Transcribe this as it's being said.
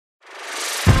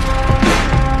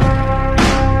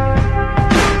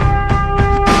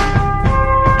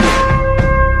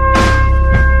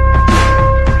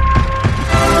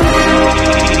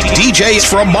DJs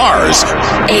from Mars.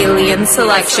 Alien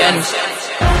Selection.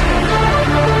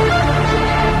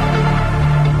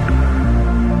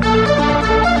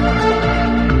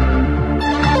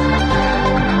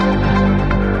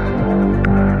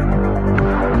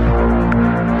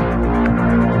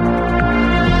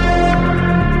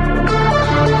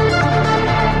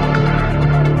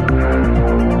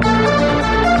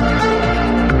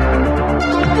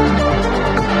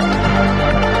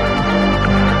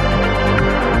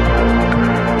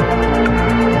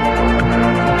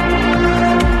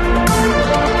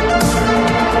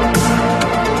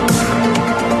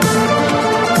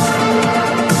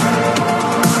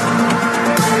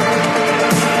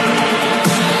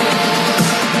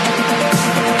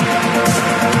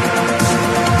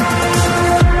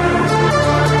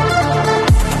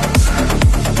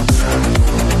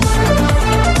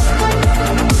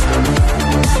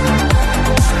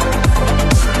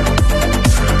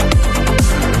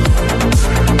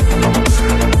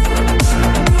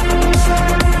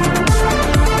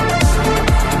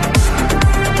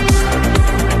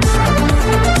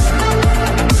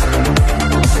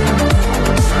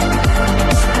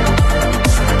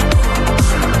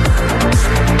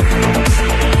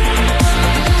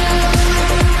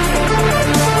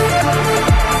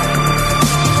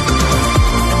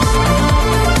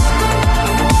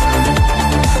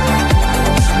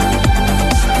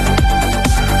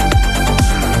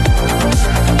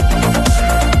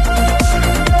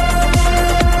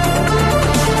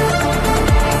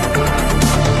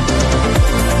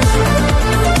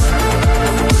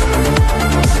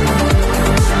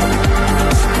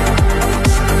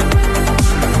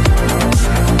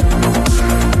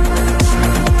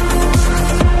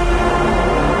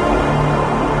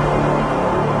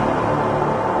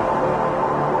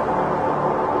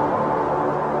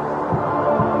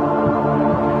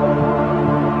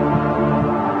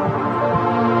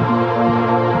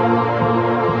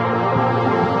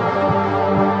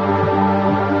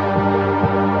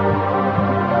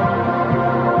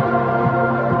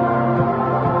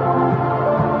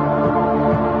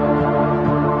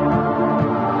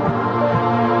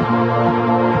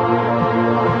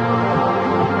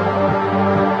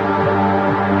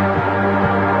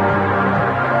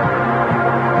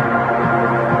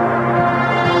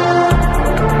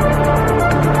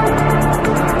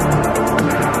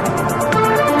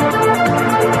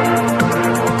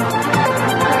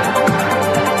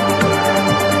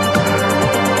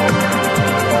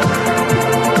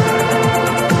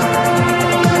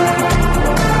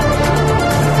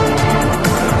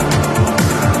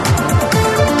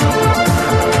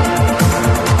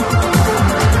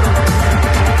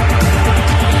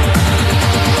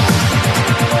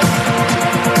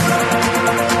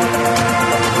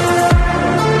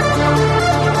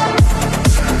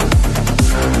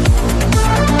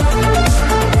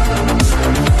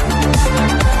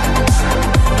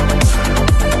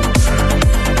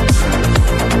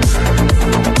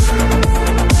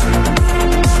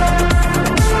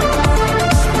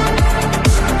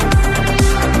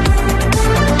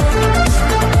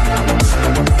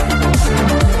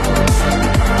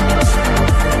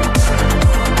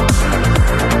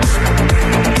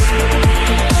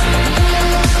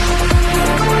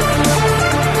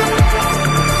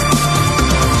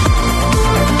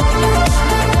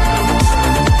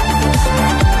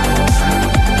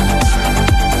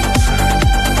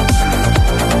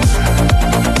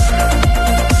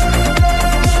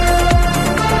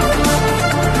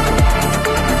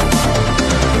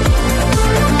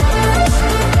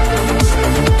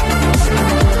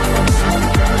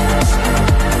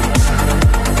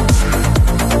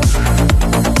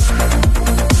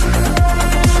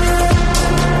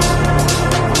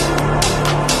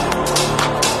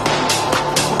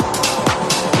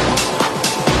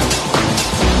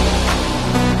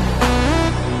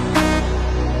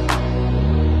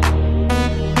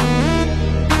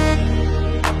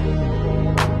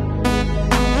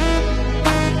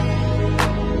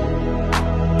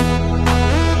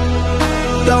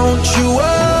 Don't you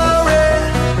worry,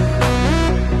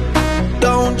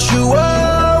 don't you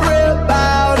worry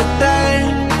about a thing,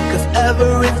 'cause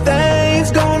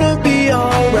everything's gonna be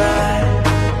alright.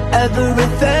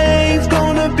 Everything's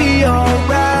gonna be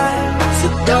alright. So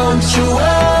don't you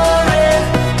worry,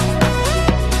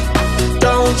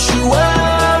 don't you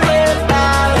worry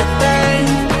about a thing,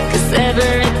 'cause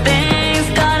everything's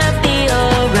gonna be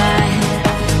alright.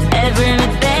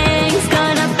 Everything's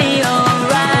gonna be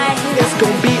alright. It's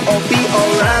gonna be alright. It's gonna be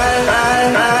alright.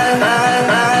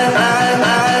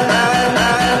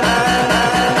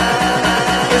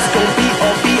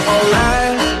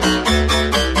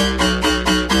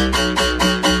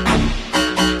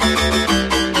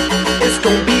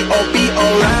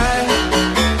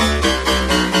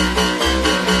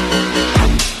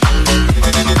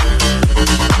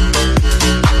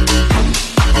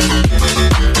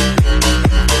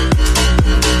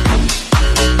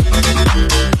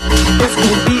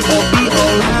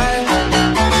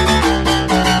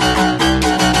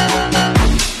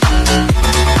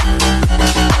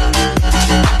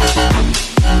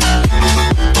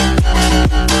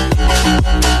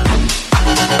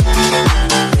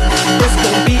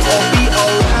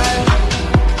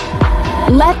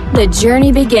 Let the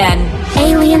journey begin.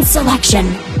 Alien Selection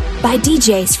by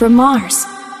DJs from Mars.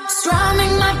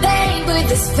 Strumming my pain with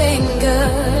his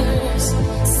fingers,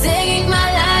 singing my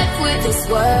life with his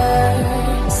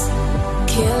words,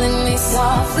 killing me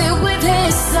softly with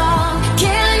his song,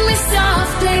 killing me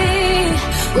softly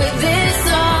with his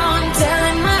song,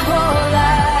 telling my whole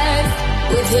life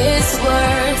with his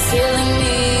words, killing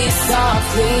me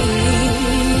softly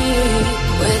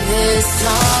with his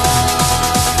song.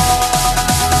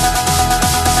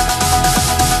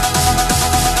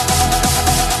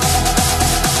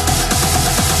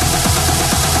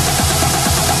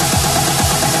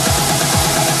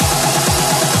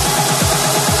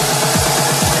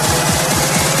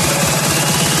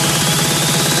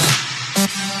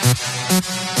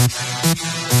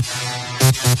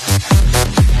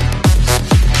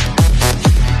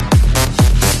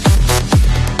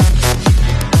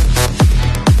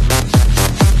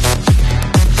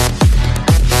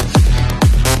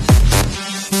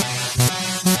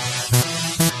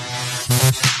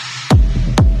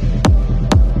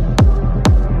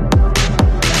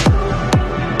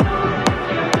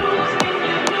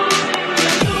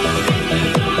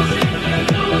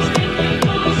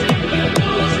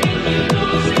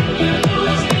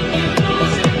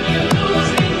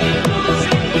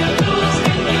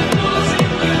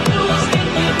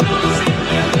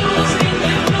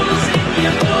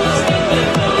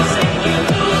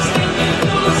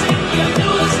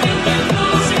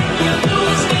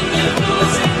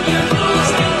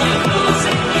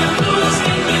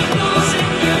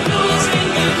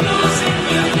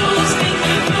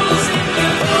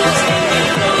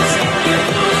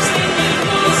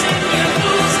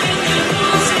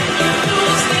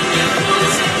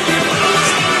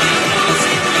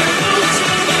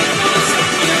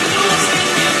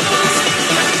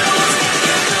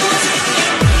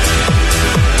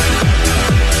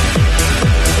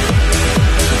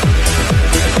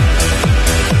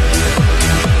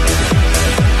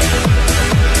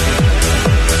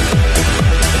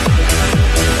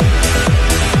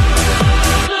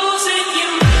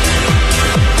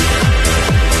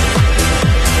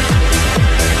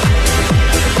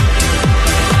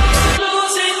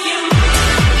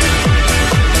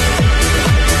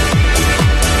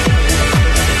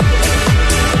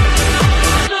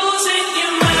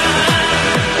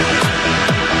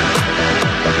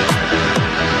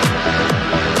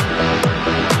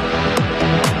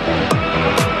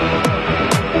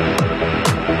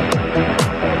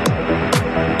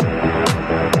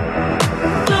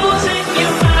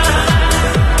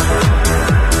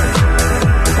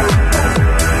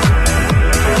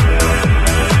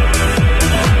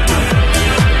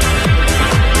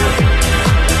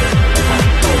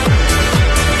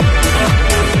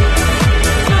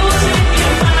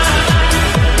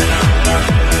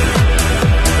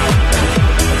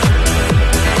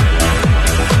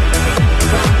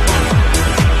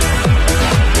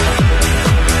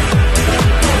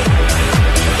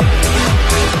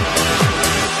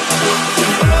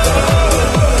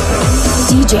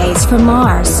 DJs from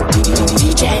Mars.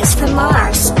 DJs from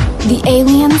Mars. The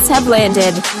aliens have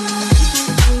landed.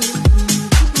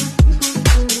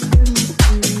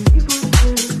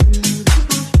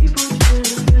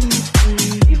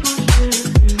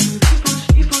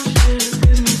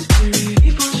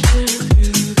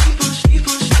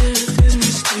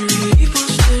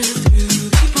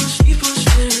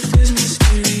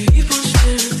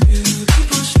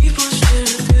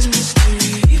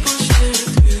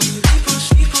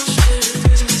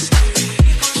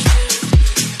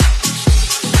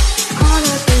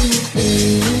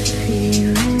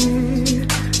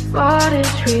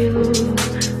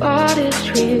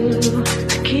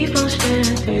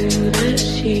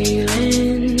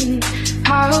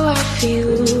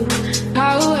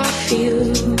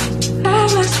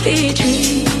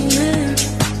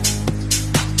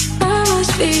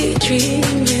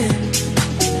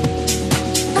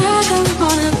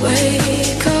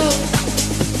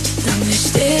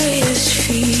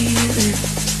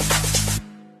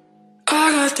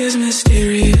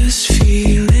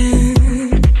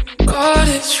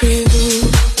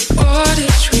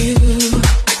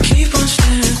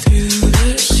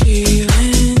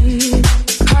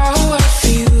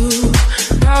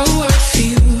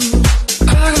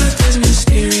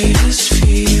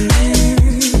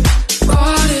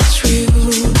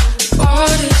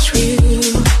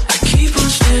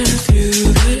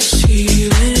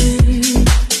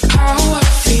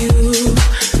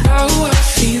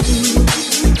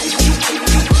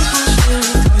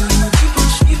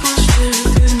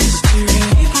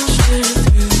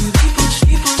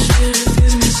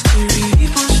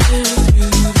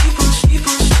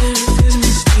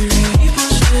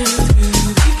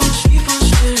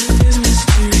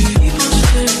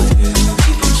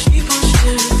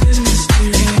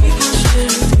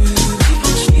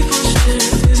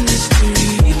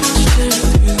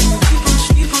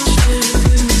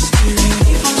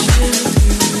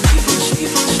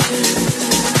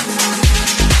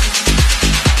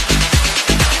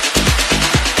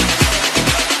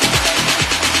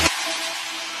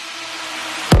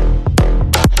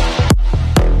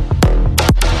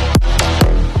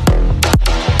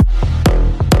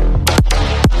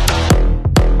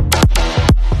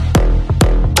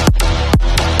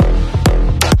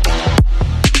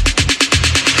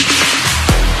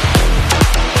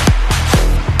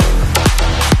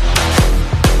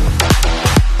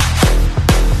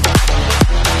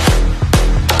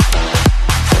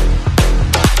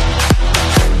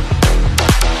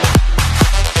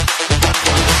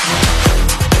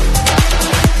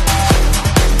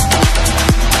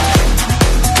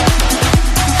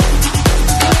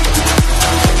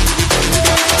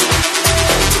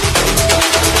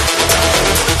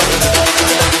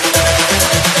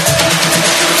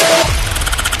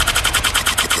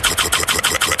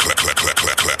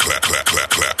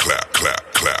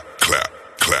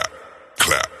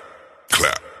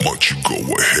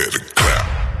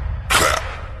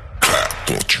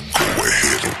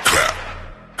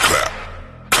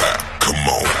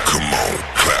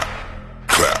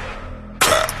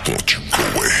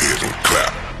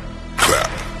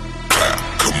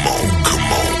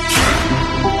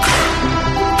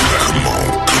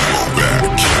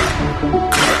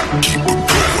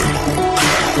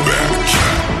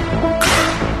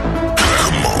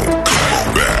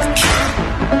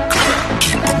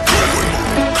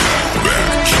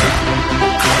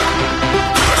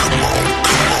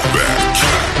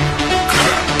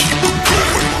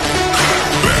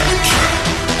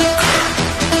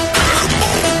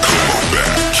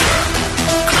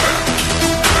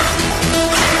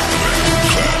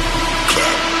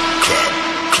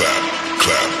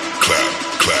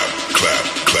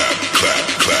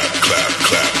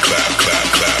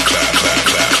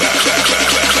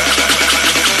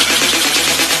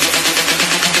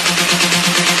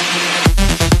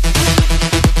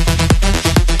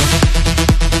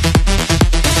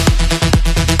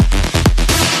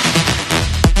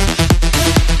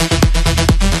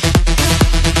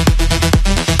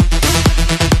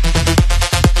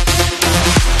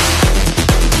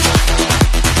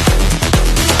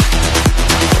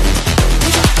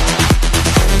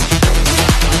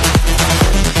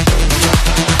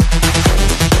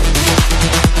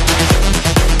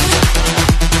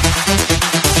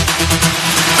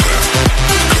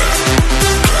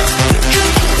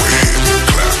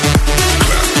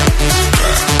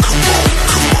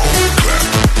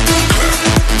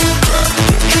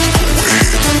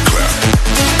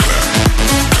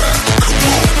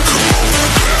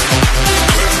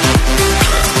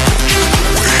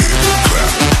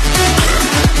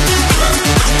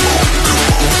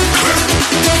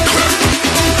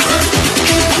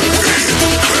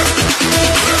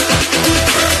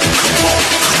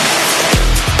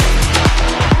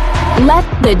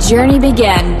 the journey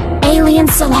begin. Alien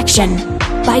Selection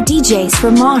by DJs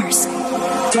from Mars.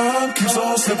 Time keeps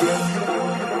on slipping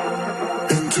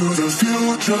into the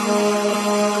future.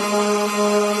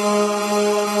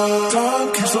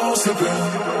 Time keeps on slipping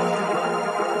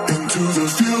into the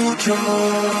future.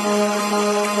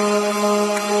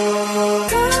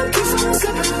 Time keeps on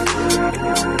slipping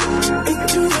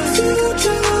into the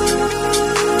future.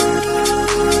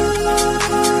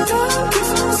 Time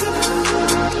keeps on slipping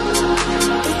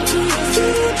into the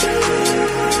future.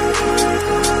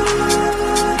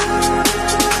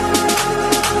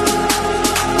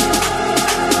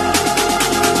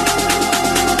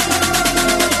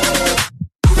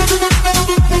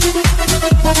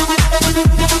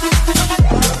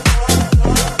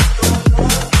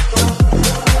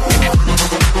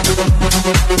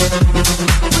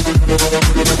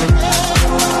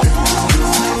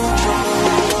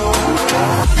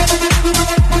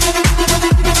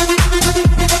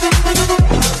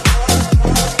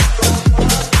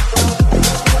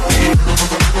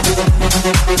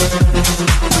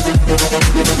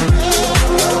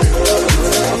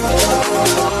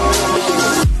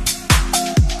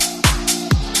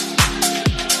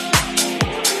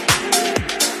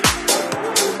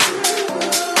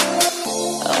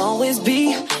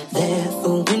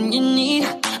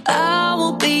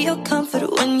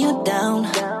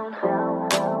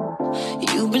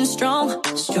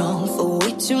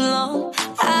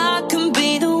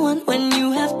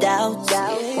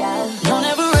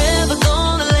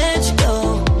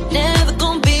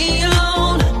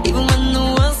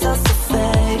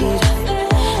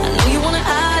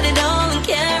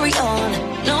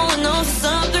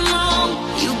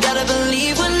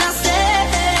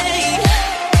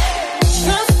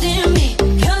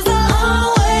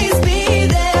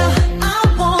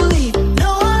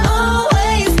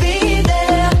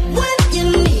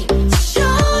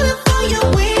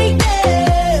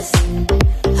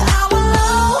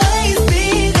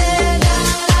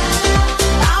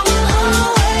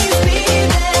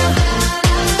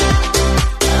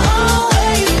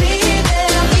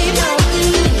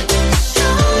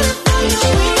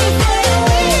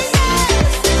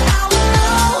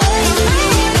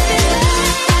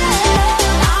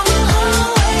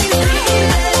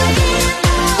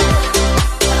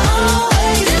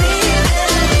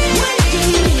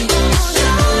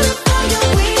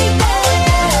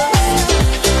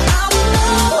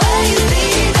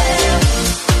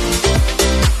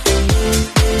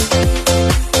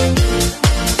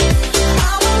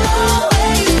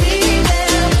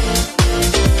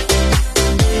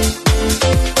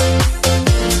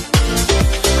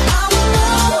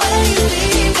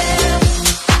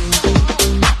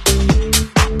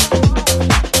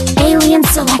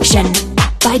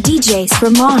 DJs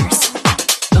from Mars.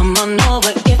 Come on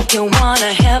over if you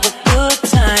wanna have a good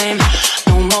time.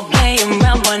 No more playing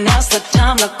around, but now's the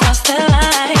time to cross the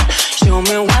line. Show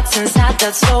me what's inside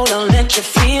that soul, I'll let you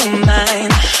feel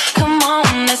mine. Come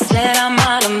on, let's let our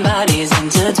mind and bodies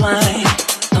intertwine.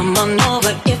 Come on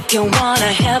over if you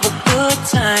wanna have a good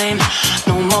time.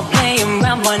 No more playing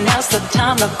around, but now's the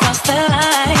time to cross the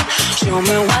line. Show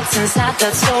me what's inside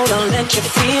that soul, I'll let you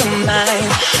feel mine.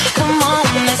 Come on,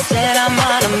 let's let our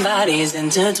mind and bodies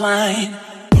intertwine.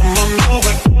 Come on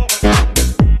over.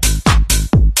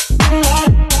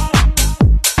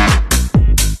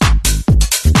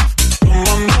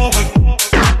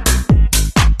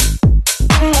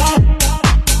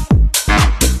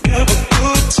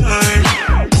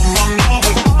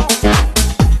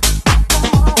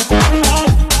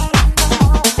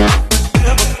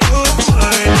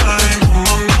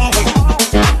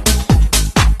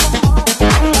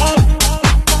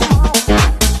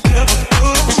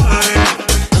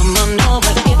 Come on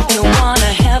over if you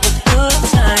wanna have a good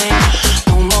time.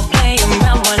 No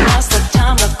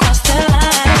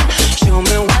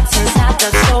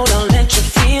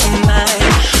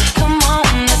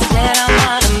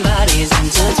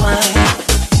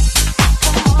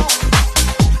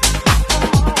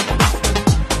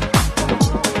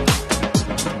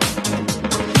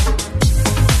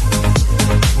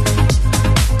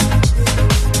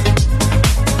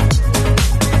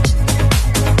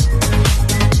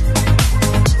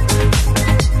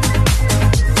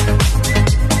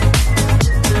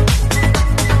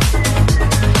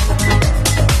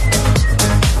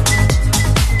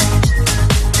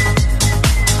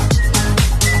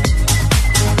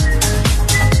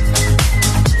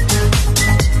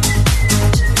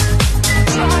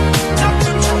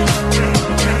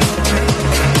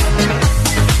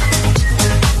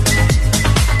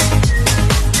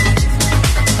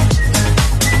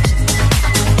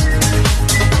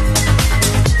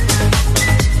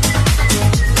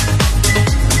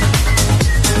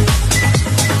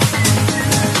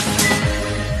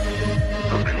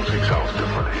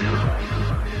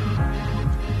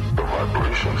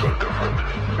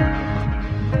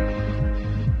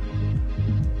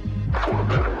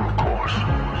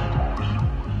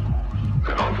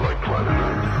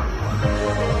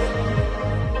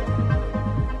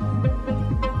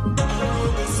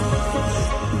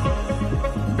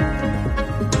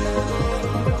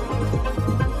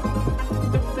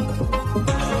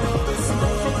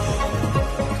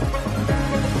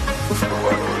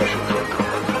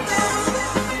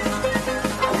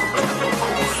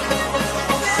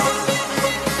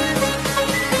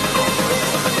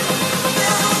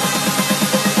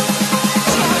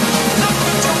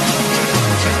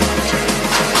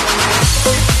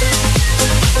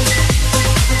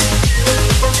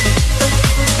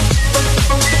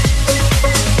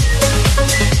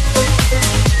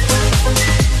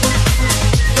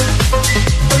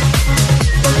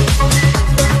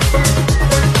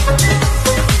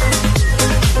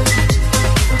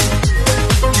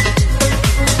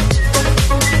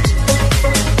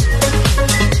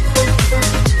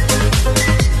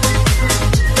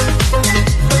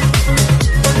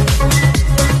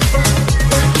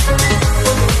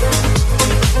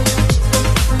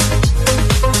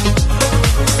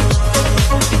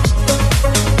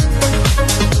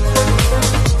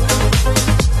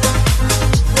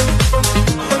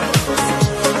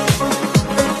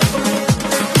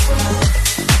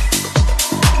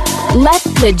Let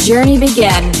the journey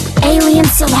begin. Alien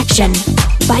Selection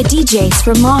by DJs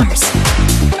from Mars.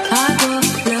 Hago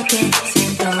lo que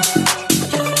siento,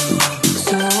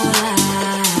 sola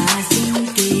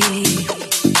sin ti.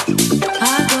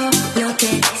 Hago lo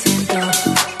que siento,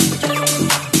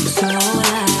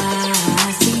 sola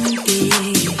sin ti.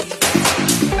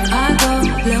 Hago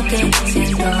lo que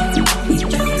siento,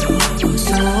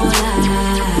 sola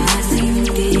sin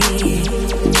ti.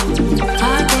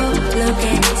 Hago lo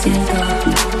que siento,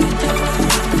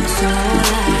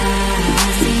 sola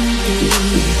sin ti.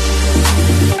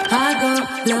 Hago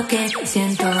lo que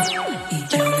siento y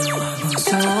yo lo hago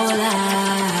sola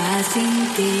sin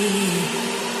ti.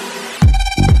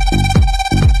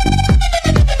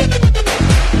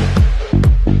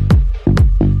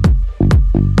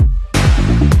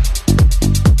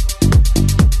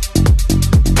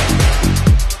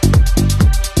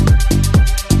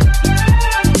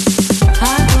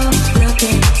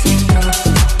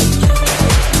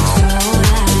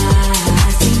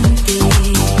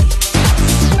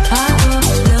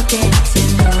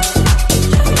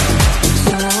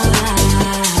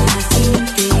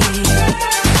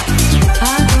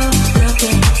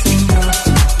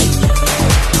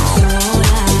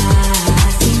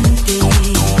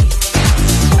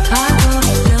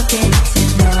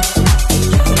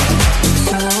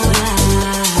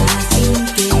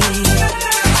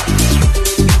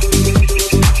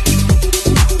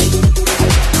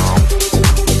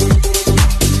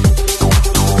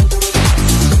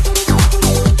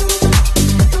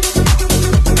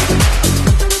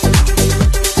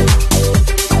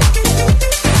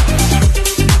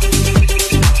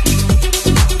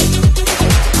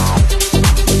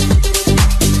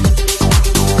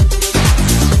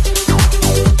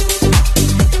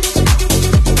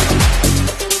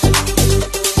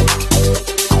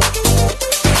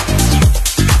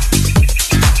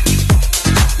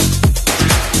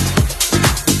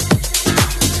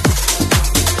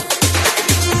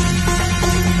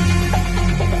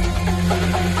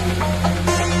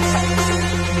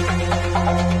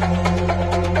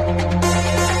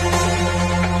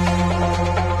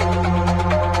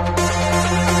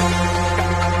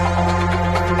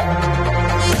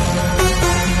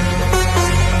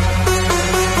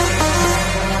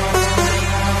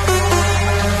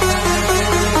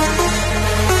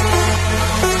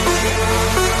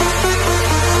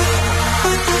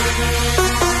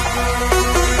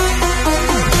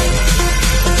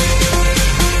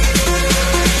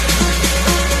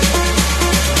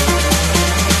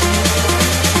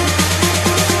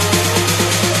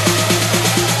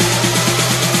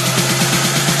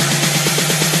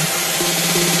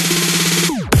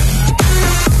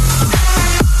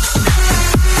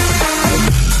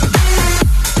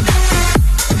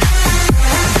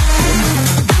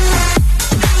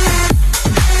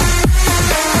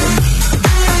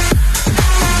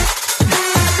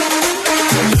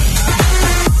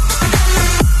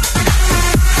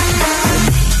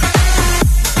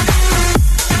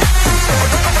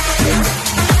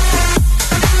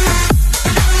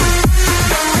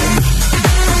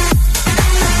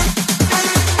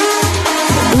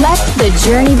 The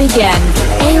journey begin.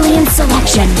 Alien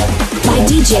Selection by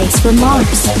DJs from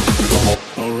Mars.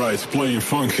 Alright, playing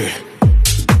funky.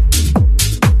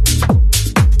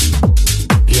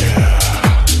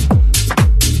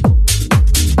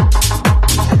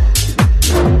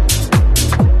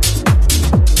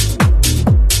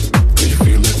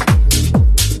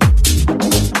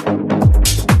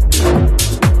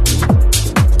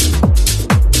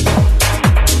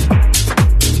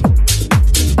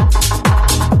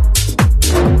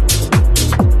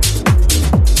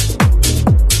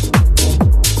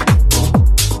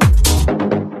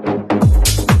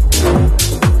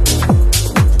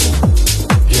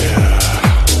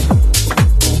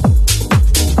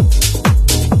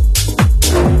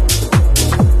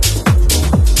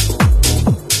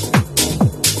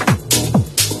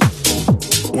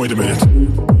 Wait a minute.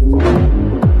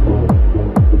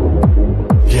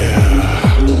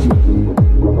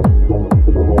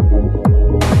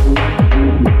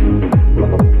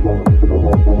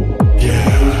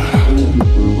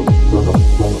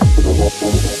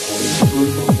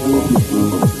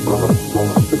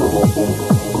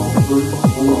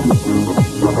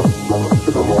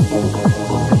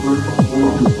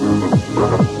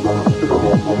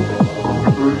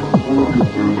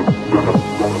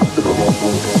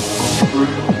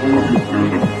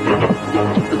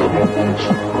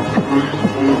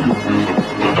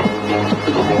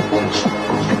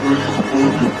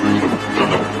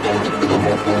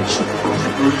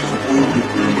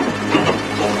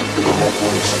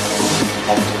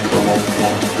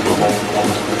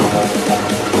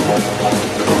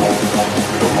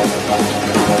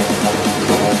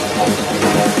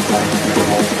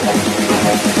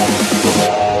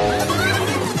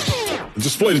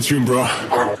 Play the tune, bro.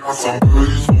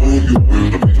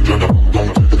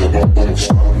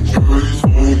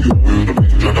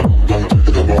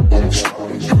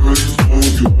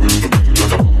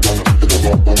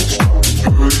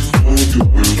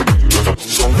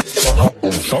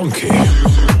 Funky.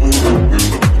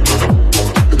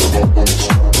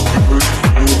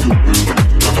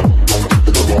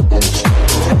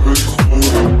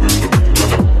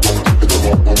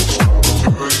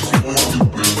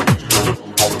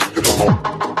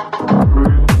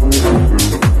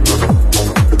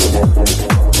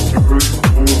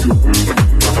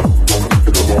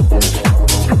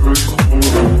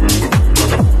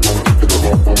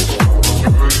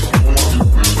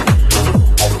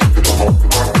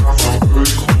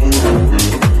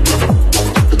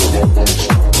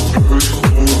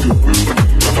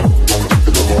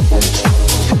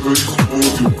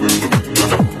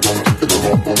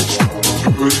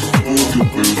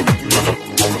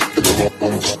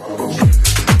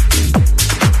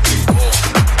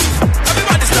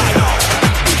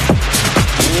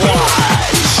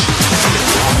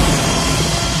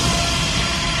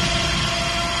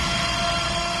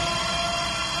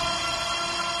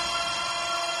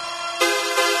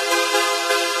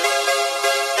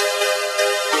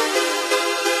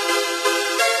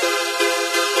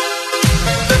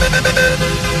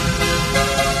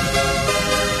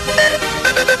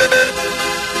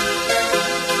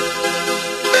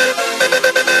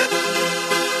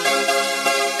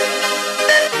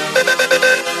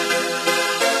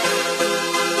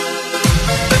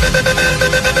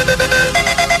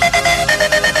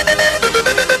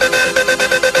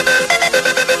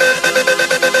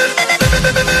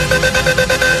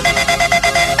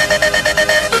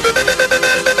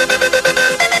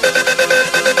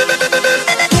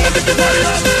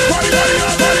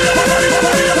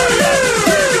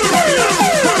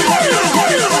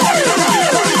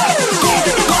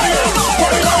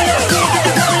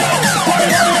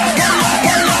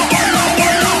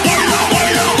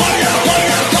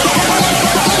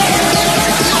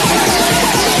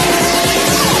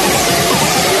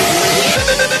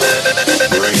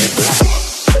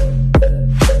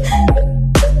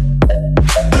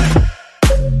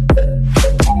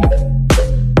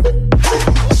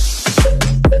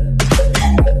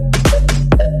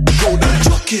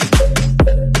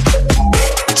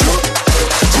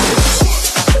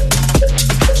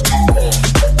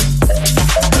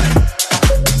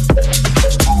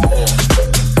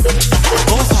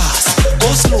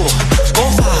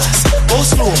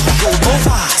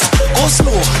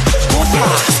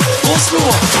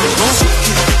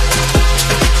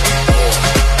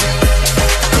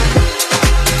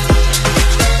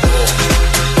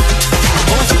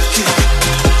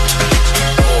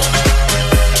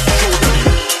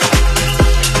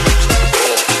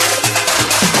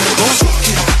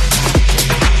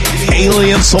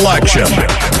 Alien Selection.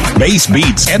 Bass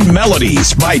beats and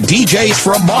melodies by DJs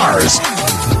from Mars.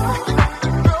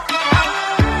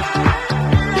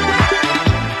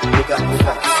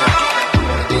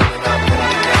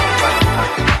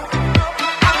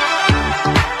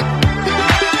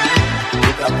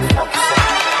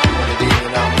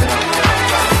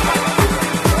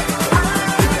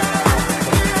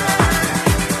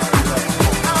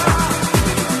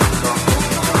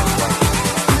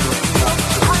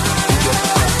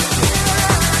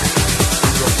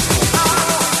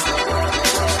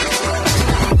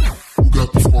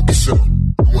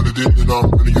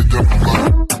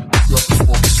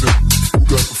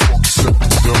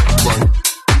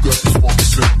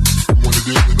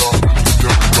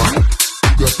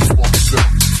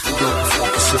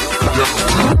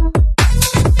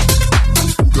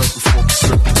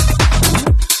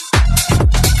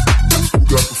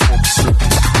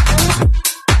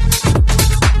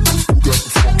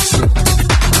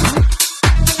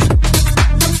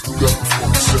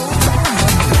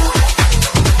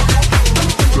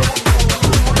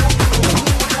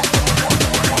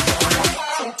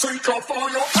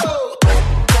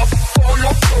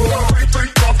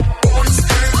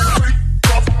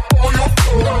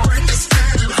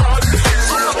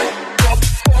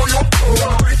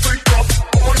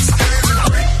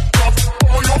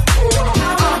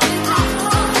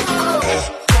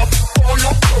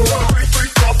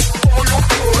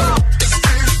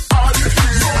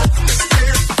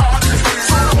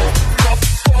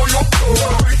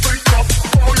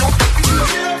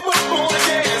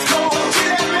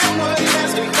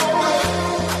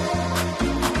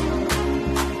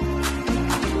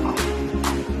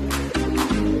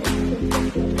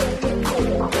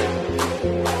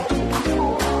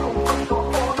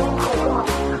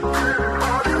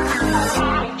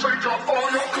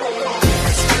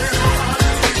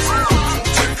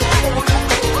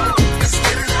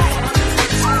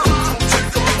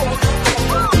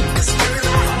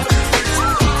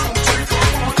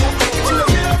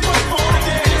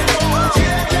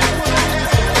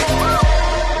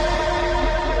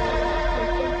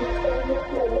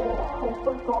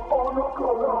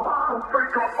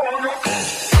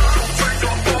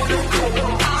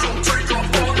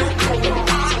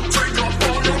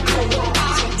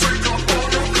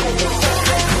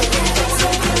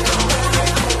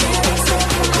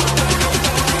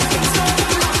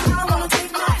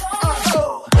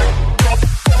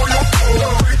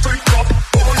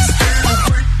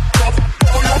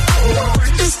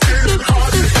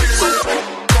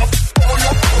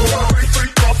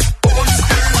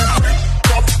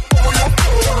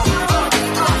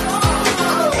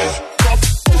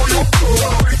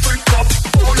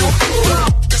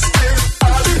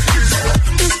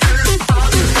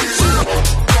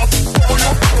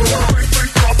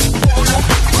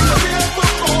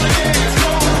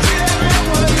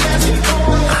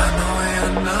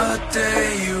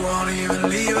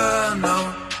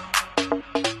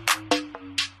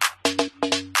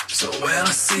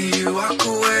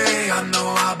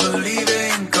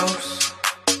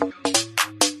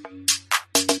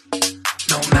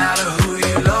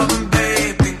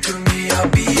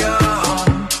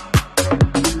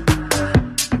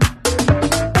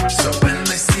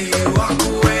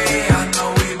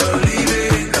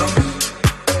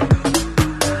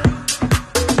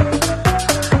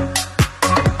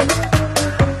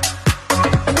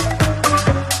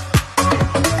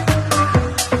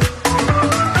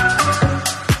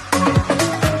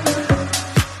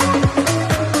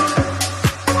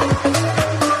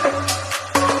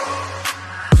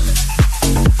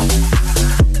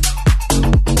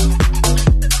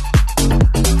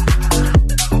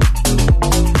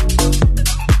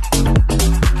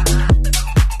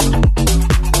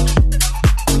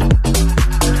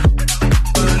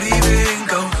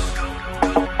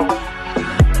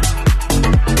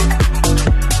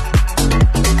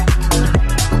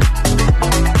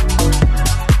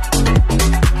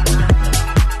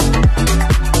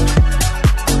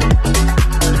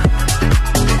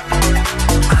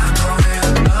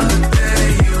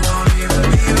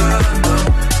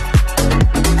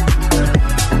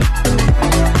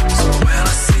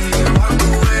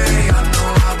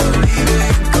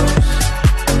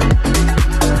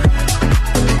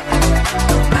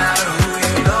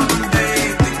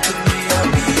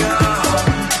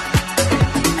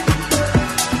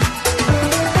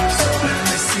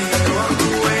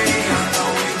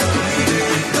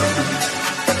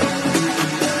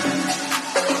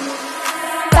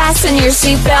 Fasten your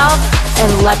seatbelt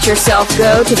and let yourself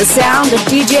go to the sound of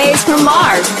DJs from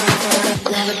Mars.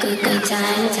 Have a good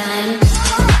time.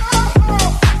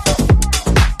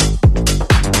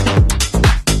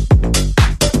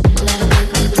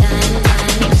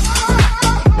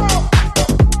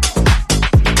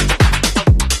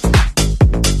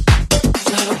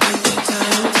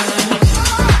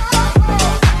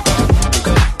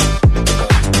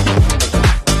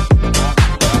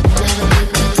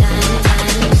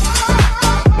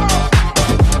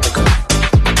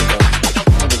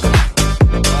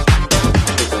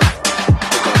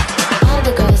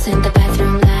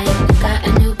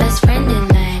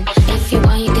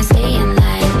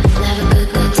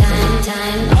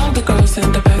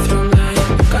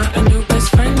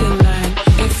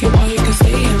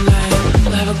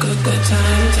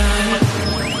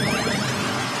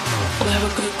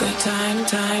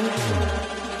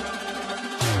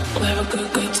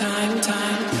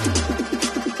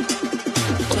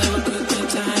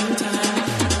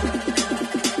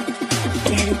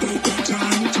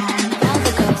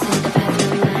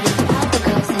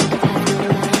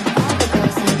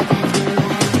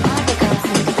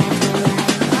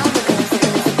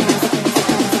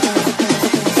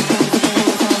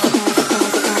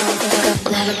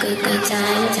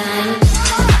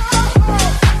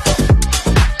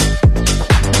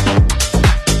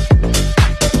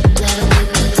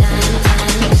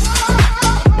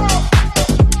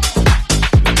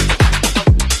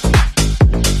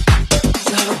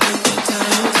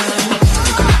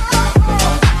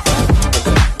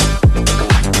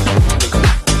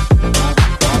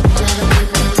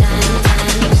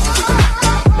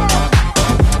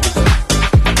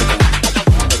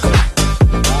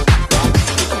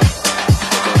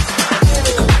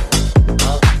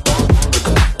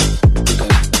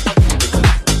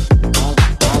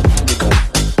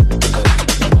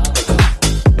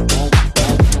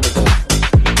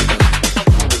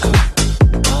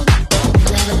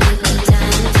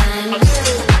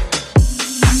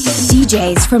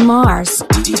 DJs from Mars.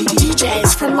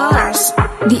 DJs from Mars.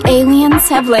 The aliens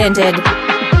have landed.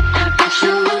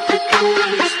 Show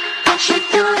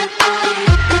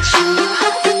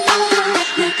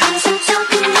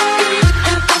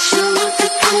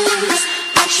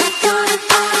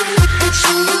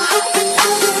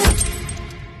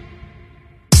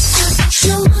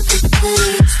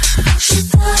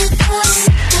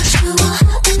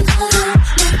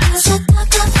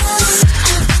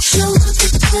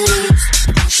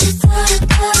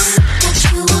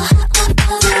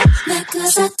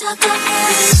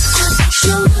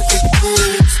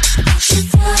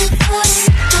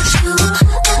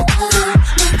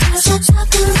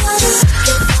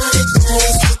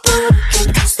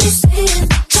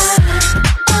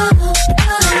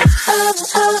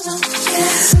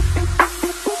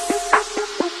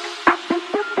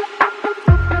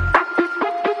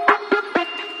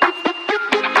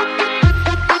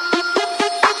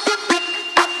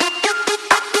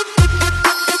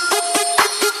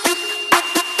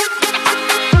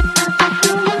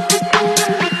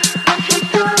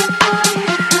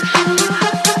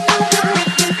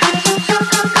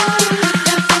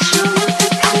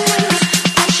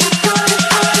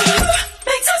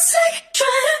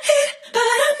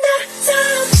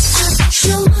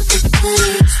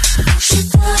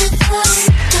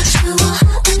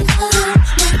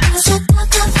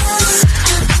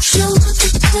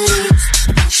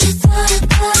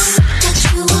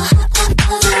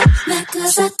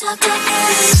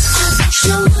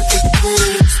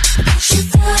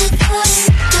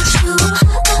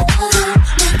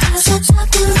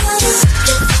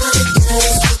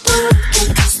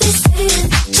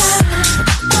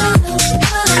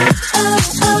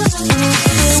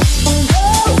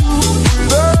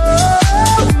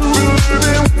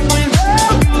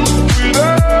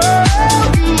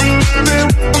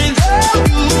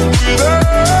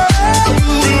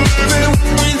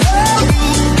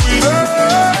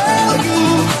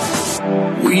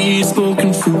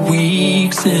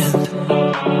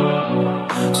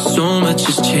much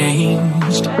has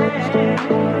changed.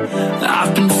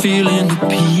 I've been feeling the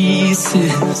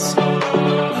pieces,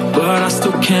 but I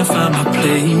still can't find my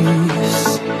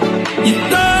place. You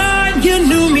thought you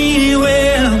knew me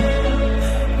well,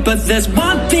 but there's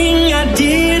one thing I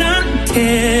didn't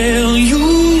tell you.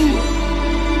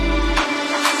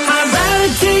 I'd rather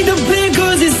take the blame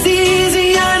 'cause it's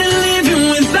easier than living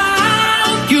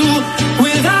without you,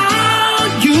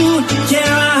 without you.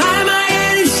 Yeah, I hide my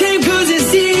head in shame 'cause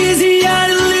it's easier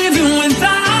than living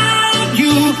without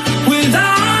you,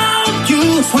 without you.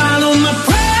 Swallow my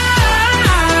pride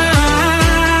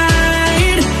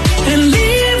and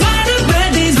leave all the bad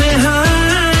days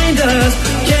behind us.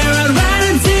 Yeah, I'd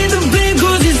rather take the blame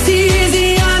 'cause it's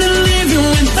easier than living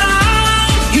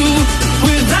without you,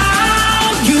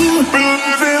 without you.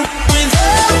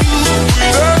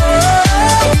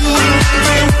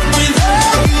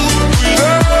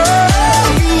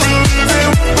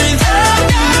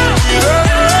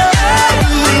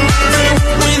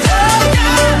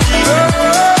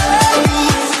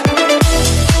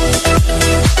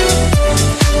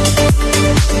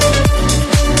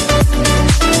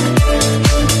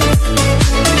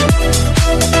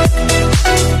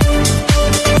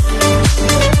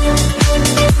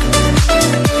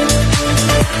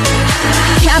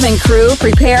 Cabin crew,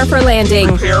 prepare for landing.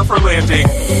 Prepare for landing.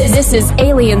 This is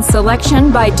Alien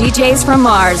Selection by DJs from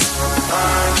Mars.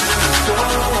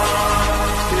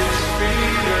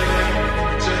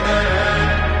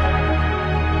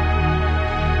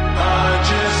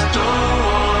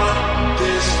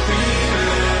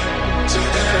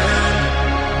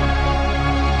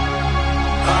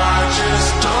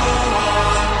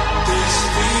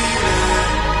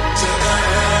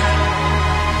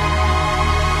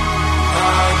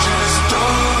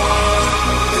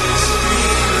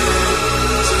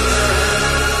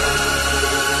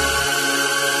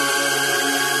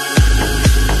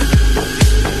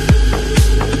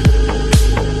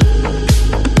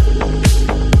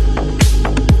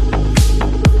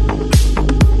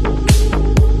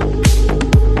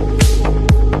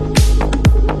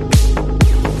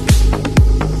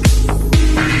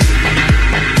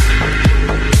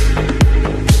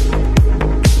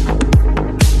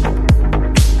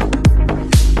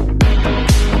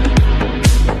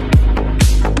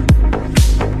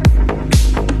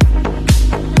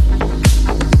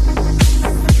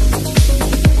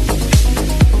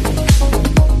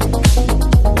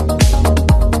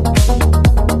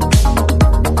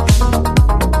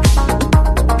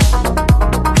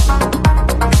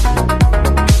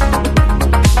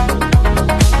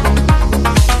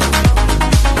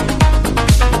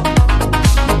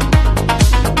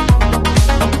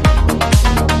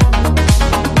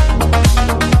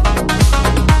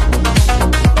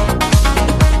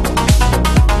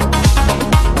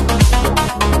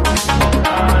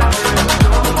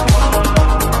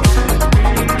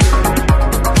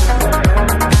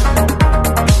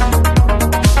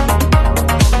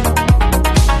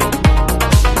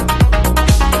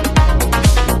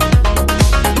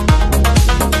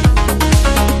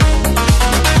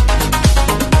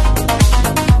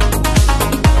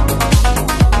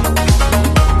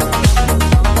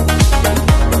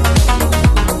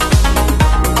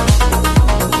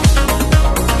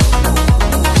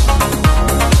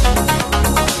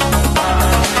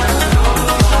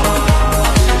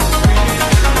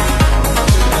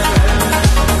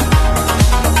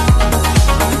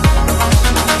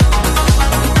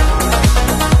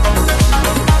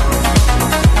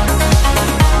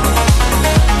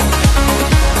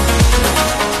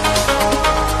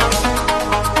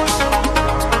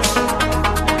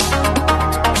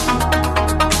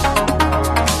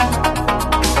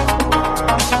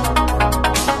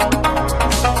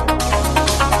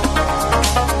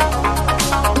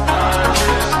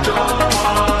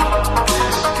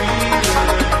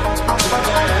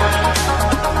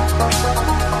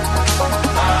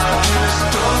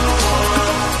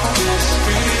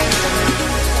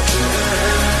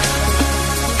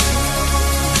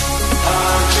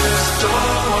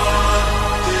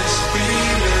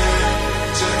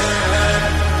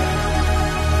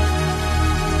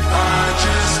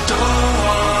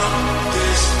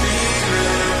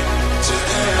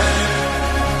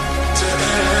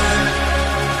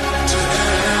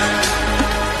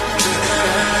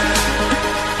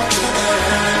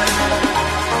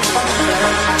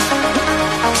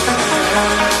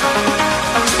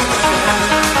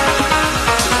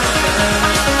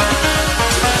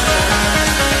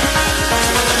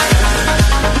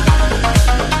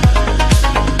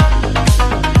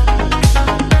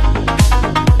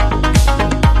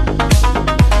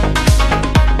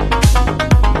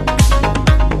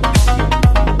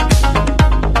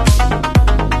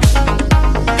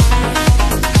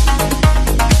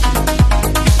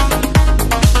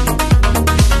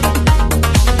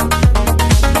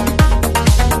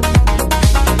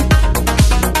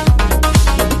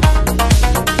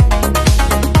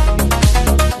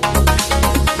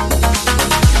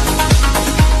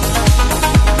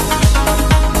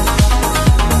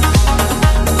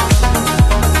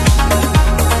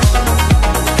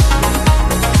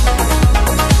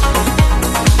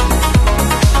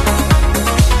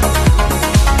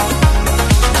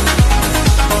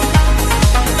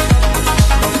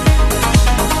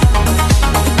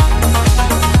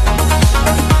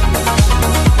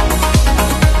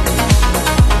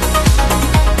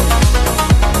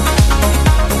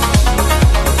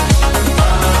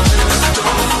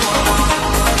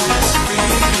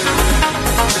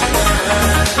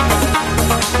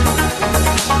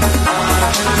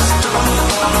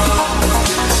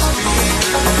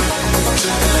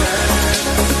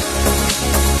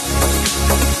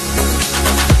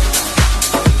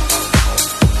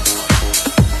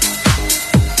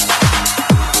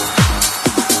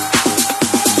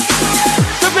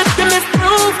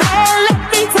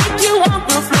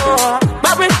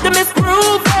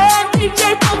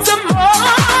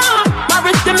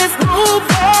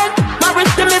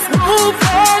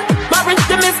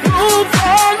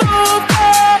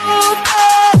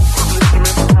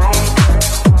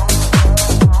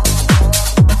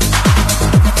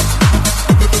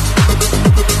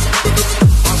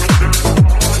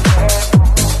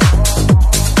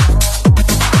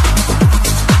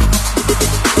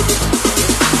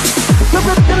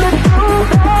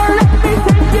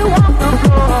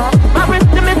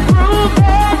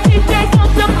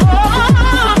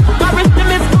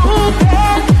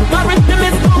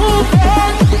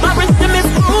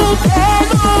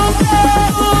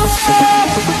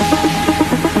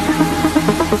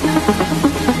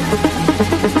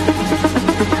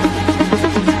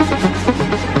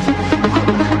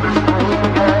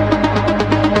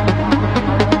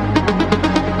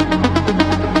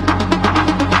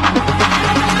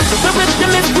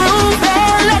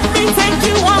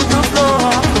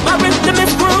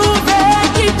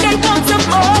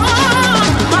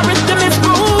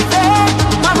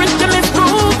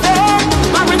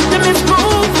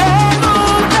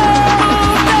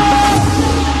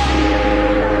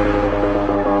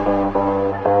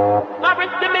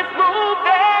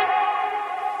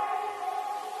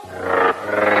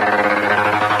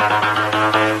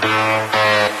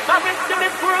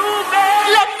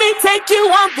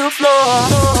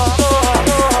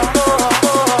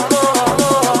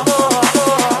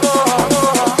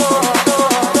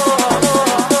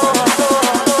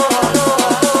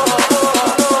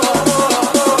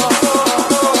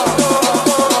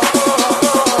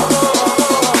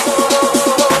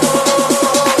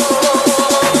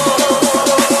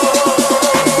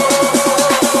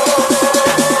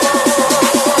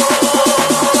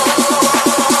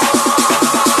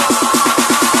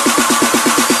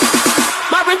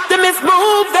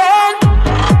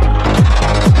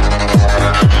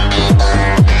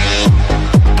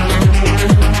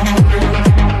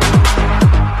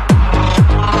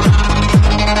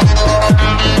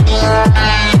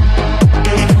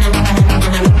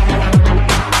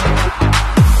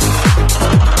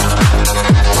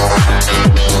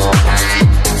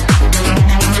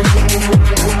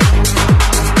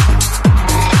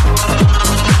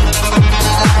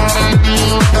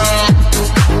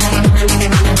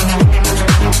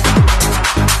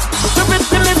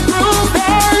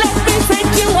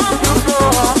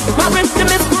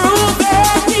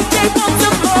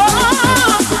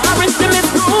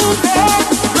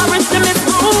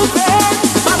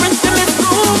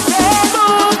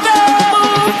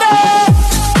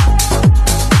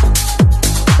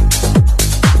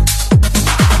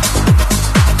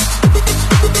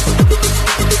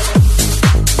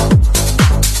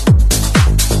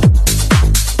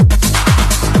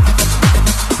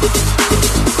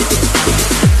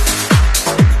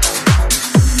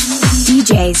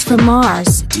 DJs from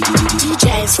Mars.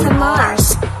 DJs from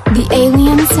Mars. The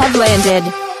aliens have landed.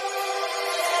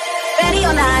 Ready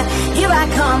or not, here I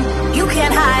come, you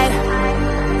can't hide.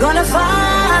 Gonna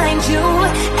find you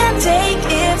and take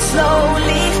it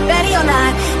slowly. Ready or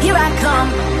not, here I come,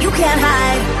 you can't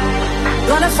hide.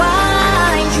 Gonna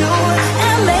find you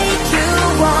and make you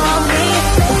want me.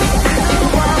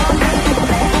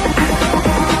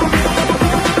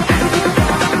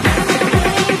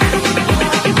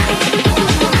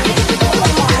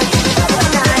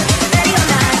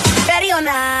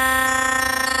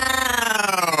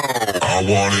 I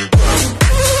want it.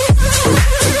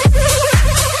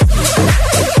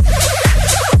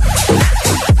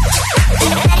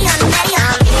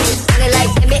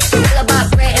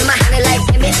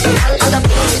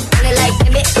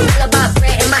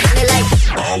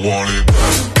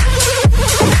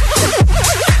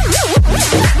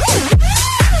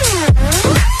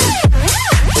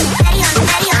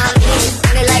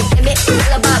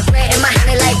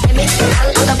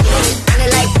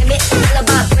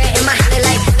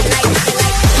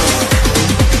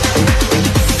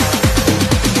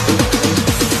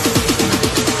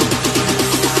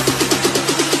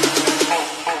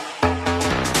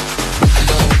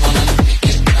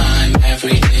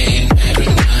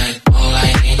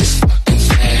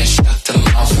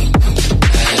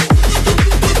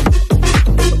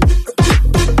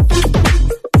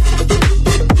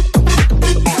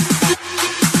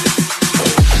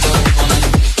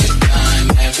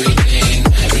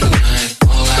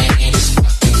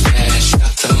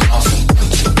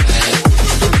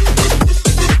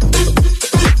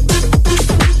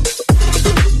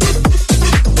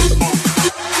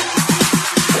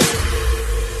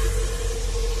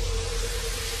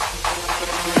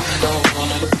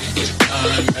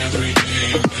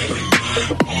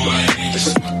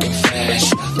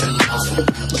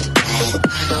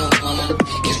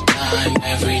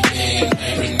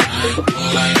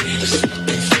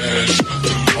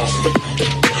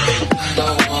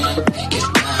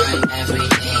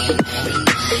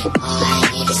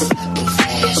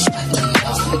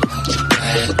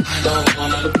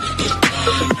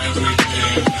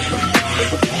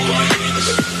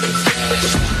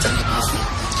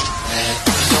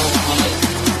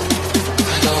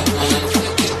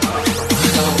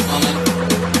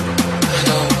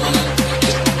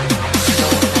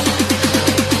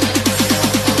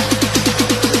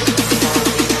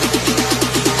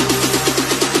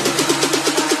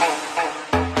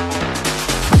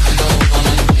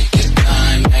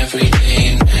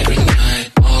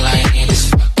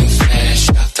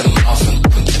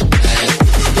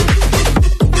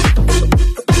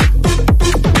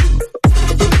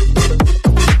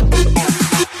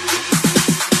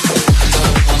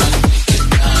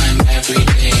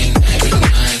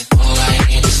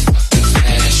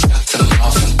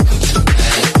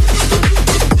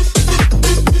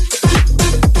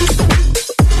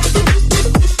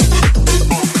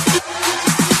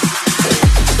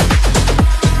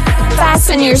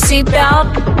 Fasten your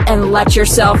seatbelt and let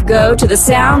yourself go to the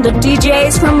sound of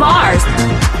DJs from Mars.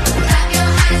 Clap your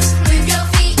hands, move your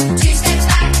feet, 2 steps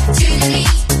back to the beat.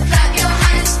 Clap your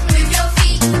hands, move your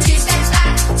feet, 2 steps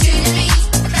back to the beat.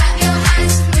 Clap your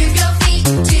hands, move your feet,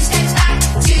 2 steps back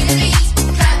to the beat.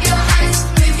 Clap your hands,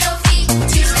 move your feet,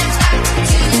 2 steps back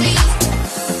to the beat.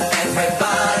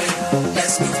 Everybody,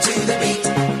 let's move to the beat.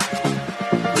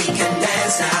 We can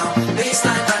dance now,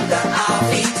 baseline under our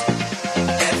feet.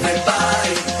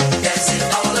 Everybody, dancing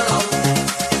all alone.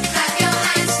 Clap your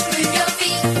hands, move your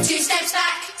feet, 2 steps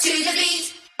back.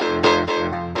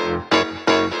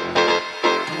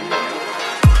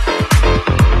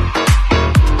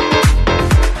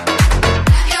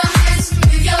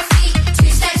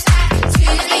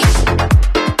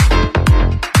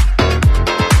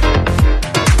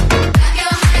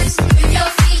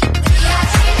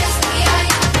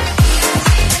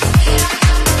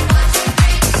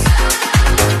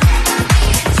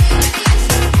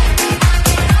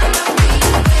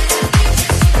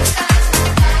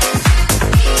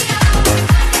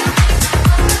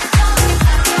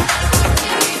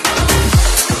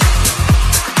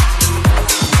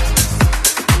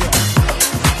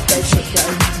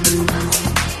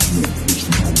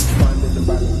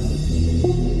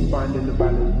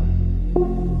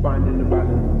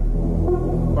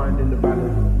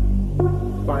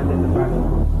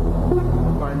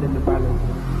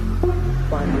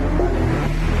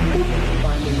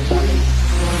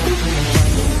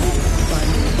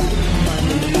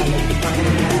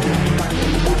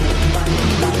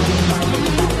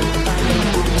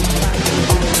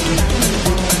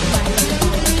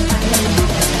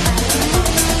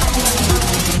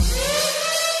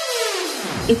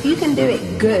 If you can do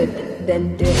it good,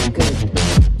 then do it good.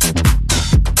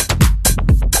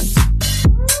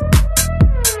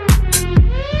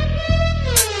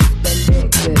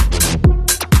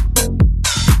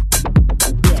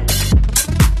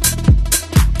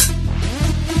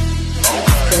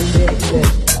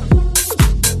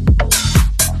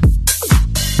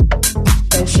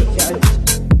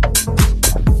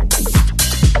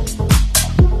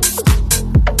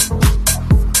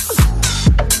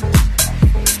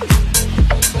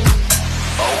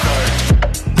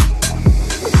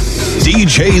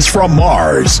 DJs from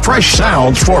Mars. Fresh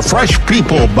sounds for fresh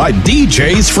people by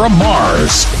DJs from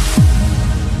Mars.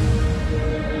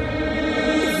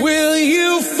 Will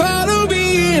you follow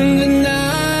me in the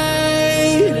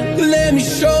night? Let me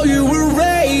show you a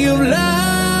ray of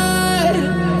light.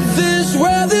 This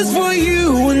world is for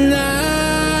you and I,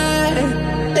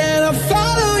 and I'll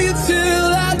follow you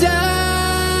till I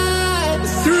die.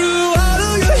 Through all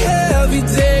of your heavy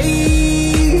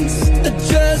days,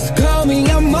 just call me,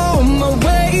 I'm on my way.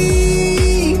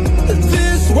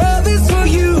 This world is for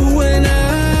you and I,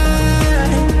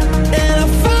 and I'll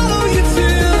follow you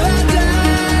till I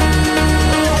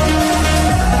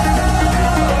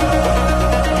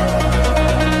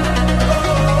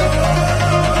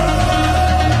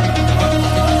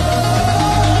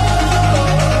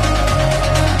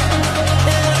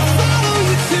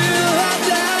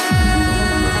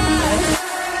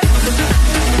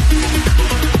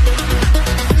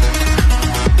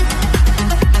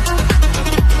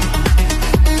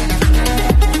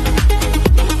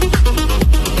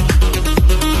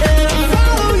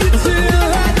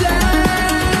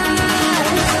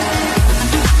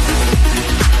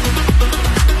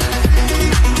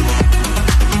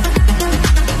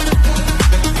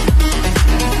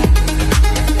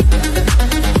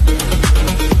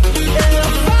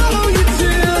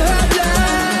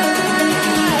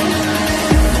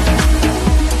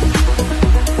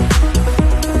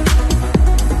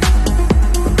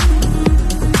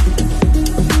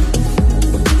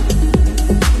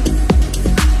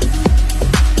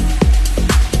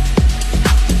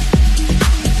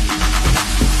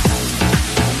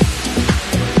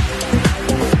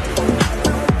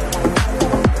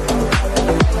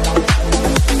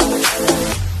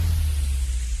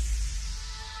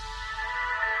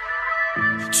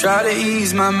try to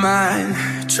ease my mind,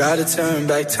 try to turn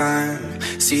back time,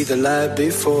 see the light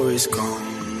before it's gone.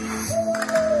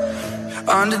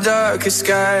 Under darker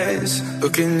skies,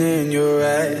 looking in your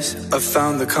eyes, I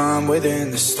found the calm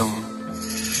within the storm.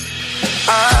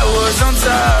 I was on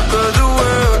top of the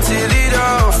world till it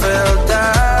all fell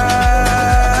down.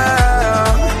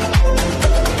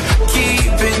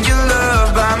 Keeping your love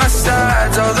by my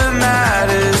side's all that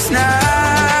matters now.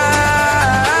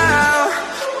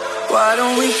 Why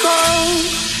don't we go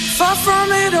far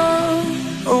from it all,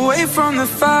 away from the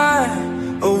fire,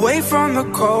 away from the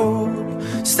cold,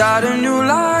 start a new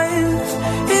life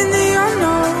in the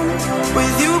unknown,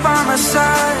 with you by my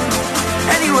side.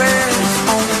 Anywhere's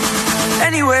home,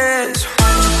 anywhere's home.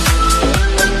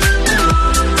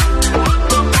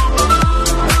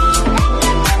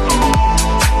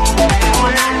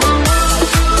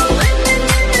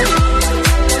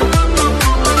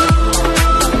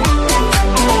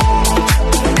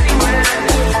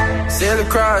 Sail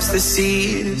across the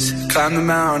seas, climb the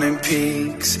mountain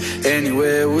peaks,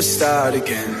 anywhere we'll start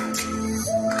again.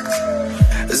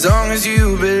 As long as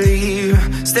you believe,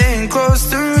 staying close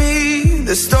to me,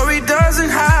 the story doesn't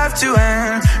have to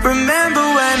end. Remember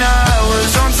when I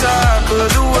was on top of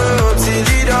the world till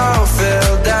it all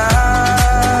fell down.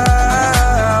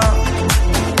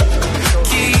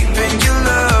 Keeping your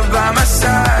love by my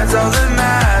side's all that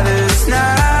matters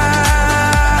now.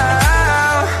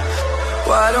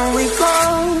 Why don't we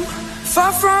go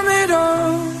far from it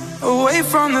all, away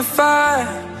from the fire,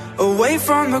 away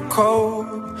from the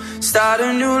cold, start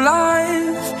a new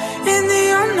life in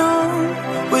the unknown,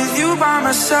 with you by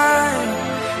my side.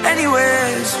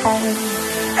 Anywhere's home,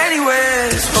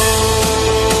 anywhere's home.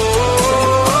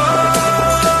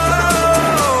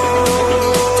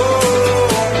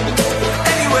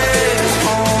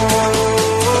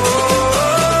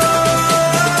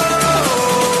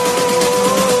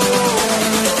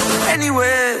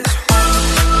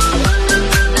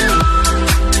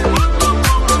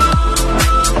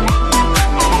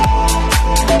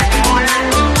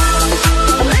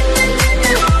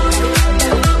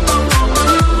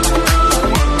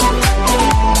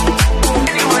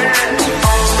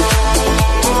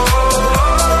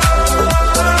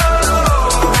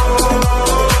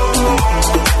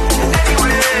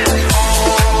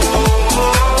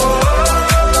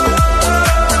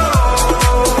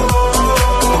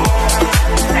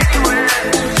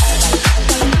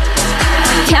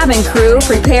 Incoming crew,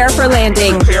 prepare for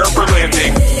landing. Prepare for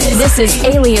landing. This is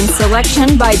Alien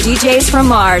Selection by DJs from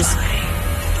Mars.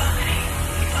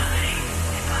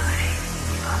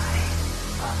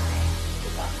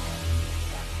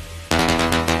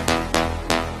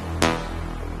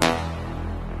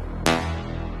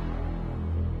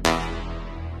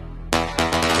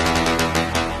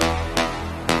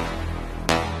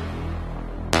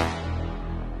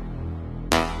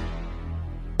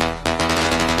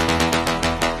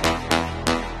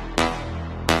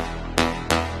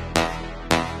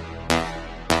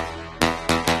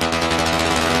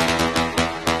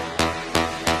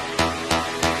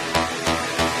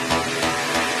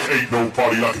 Ain't no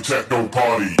party like a techno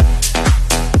party.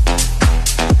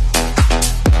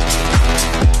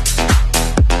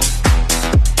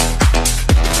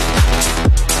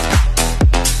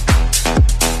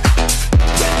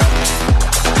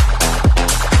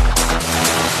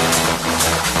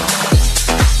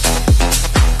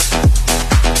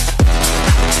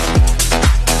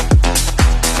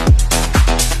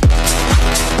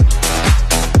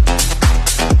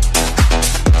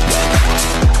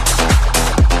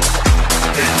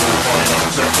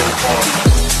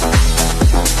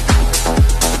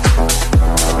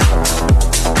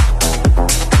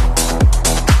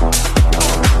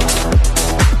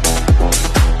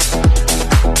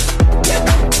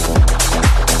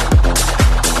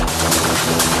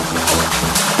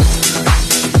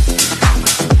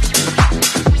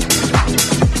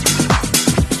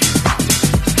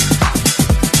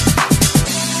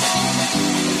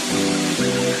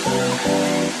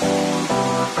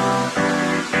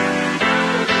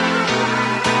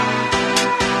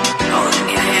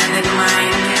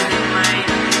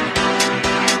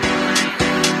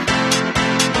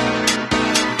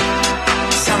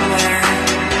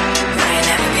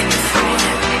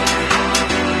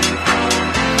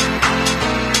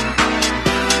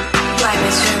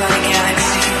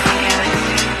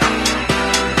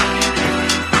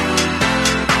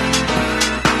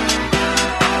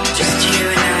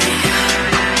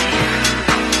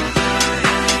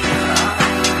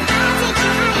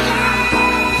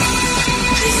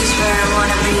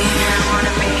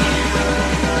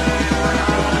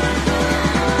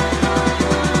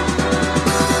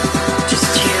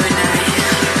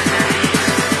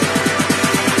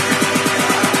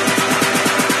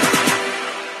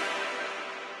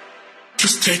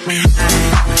 Take me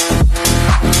high.